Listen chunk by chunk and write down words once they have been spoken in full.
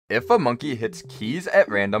If a monkey hits keys at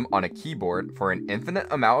random on a keyboard for an infinite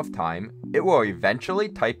amount of time, it will eventually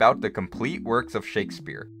type out the complete works of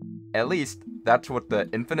Shakespeare. At least, that's what the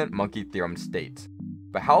Infinite Monkey Theorem states.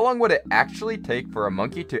 But how long would it actually take for a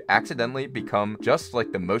monkey to accidentally become just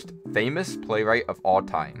like the most famous playwright of all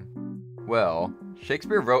time? Well,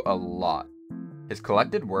 Shakespeare wrote a lot. His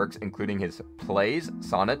collected works, including his plays,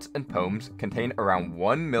 sonnets, and poems, contain around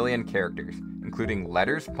 1 million characters, including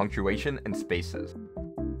letters, punctuation, and spaces.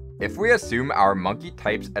 If we assume our monkey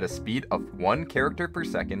types at a speed of 1 character per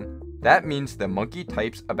second, that means the monkey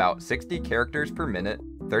types about 60 characters per minute,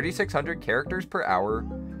 3,600 characters per hour,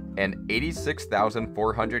 and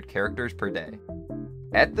 86,400 characters per day.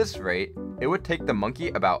 At this rate, it would take the monkey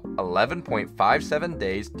about 11.57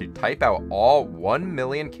 days to type out all 1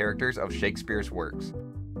 million characters of Shakespeare's works,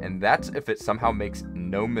 and that's if it somehow makes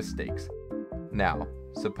no mistakes. Now,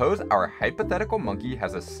 suppose our hypothetical monkey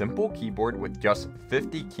has a simple keyboard with just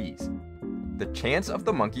 50 keys. The chance of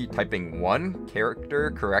the monkey typing 1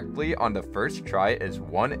 character correctly on the first try is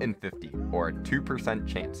 1 in 50, or a 2%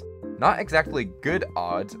 chance. Not exactly good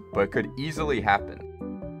odds, but could easily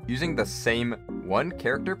happen. Using the same 1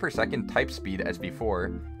 character per second type speed as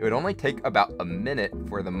before, it would only take about a minute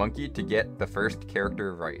for the monkey to get the first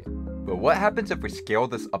character right. But what happens if we scale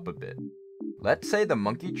this up a bit? Let's say the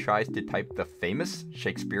monkey tries to type the famous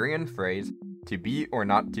Shakespearean phrase, "to be or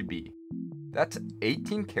not to be." That's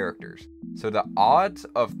 18 characters, so the odds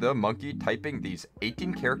of the monkey typing these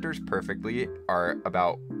 18 characters perfectly are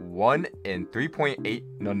about 1 in 3.8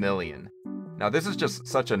 million. Now this is just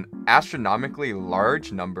such an astronomically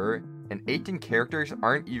large number, and 18 characters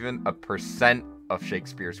aren't even a percent of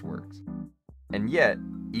Shakespeare's works. And yet,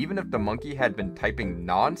 even if the monkey had been typing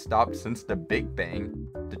non-stop since the Big Bang,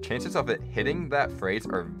 the chances of it hitting that phrase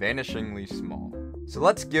are vanishingly small. So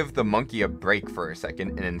let's give the monkey a break for a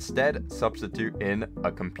second and instead substitute in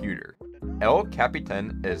a computer. El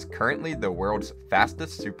Capitan is currently the world's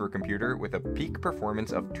fastest supercomputer with a peak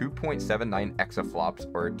performance of 2.79 exaflops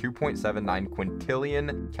or 2.79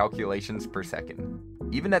 quintillion calculations per second.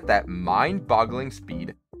 Even at that mind-boggling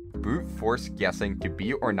speed, brute force guessing to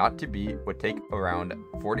be or not to be would take around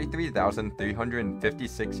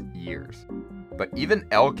 43,356 years. But even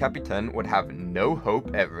El Capitan would have no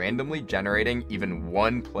hope at randomly generating even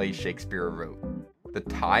 1 play Shakespeare wrote. The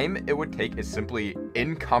time it would take is simply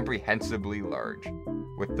incomprehensibly large,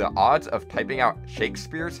 with the odds of typing out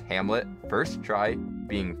Shakespeare's Hamlet first try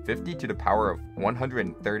being 50 to the power of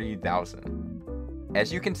 130,000.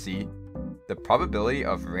 As you can see, the probability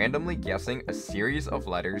of randomly guessing a series of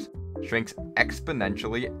letters shrinks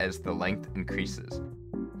exponentially as the length increases.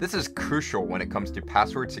 This is crucial when it comes to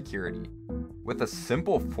password security. With a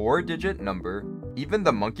simple 4-digit number, even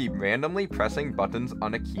the monkey randomly pressing buttons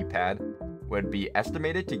on a keypad would be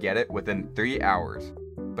estimated to get it within 3 hours.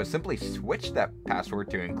 But simply switch that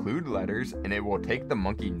password to include letters and it will take the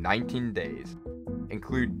monkey 19 days.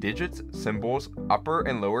 Include digits, symbols, upper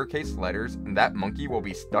and lowercase letters, and that monkey will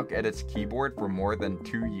be stuck at its keyboard for more than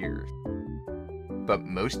 2 years. But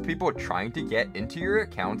most people trying to get into your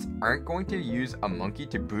accounts aren't going to use a monkey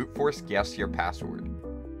to brute force guess your password.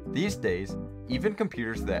 These days, even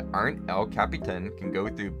computers that aren't El Capitan can go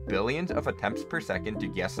through billions of attempts per second to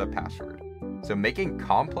guess a password. So making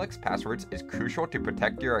complex passwords is crucial to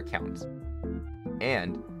protect your accounts.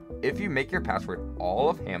 And if you make your password all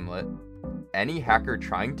of Hamlet, any hacker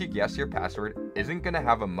trying to guess your password isn't going to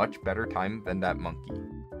have a much better time than that monkey.